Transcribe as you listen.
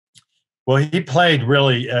Well, he played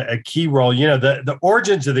really a key role. The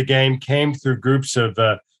origins of the game came through groups of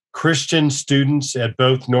Christian students at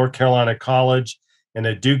both North Carolina College and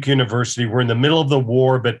at Duke University. We're in the middle of the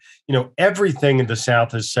war, but everything in the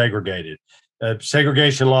South is segregated.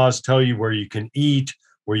 Segregation laws tell you where you can eat,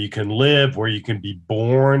 where you can live, where you can be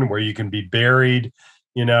born, where you can be buried.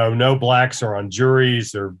 No blacks are on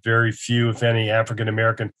juries. There are very few, if any, African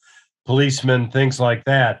American policemen, things like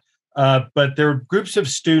that. But there are groups of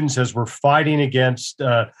students as we're fighting against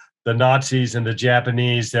the Nazis and the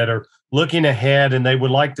Japanese that are looking ahead, and they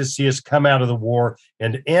would like to see us come out of the war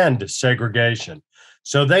and end segregation.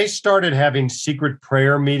 So they started having secret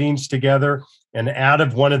prayer meetings together. And out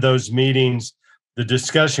of one of those meetings, the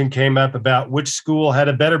discussion came up about which school had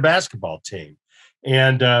a better basketball team.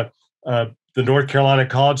 And the North Carolina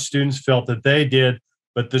college students felt that they did,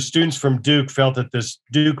 but the students from Duke felt that this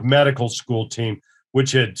Duke medical school team,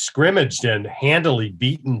 which had scrimmaged and handily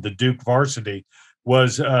beaten the Duke varsity,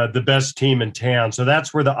 was the best team in town. So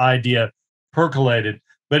that's where the idea percolated.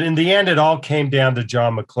 But in the end, it all came down to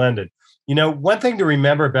John McLendon. One thing to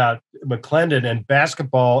remember about McLendon and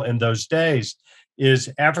basketball in those days is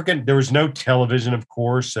there was no television, of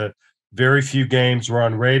course. Very few games were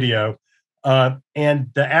on radio.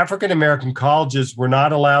 And the African-American colleges were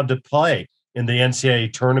not allowed to play in the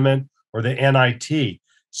NCAA tournament or the NIT.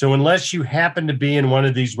 So unless you happened to be in one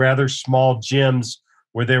of these rather small gyms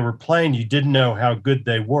where they were playing, you didn't know how good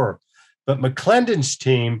they were. But McLendon's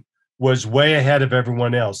team was way ahead of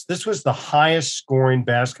everyone else. This was the highest scoring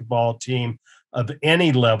basketball team of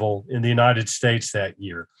any level in the United States that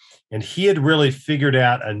year. And he had really figured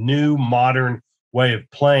out a new modern way of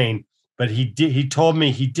playing, but he told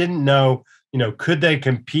me he didn't know, could they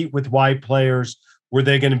compete with white players? Were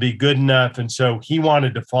they going to be good enough? And so he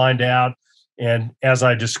wanted to find out. And as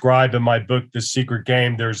I describe in my book, The Secret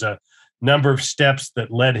Game, there's a number of steps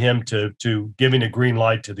that led him to giving a green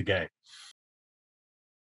light to the game.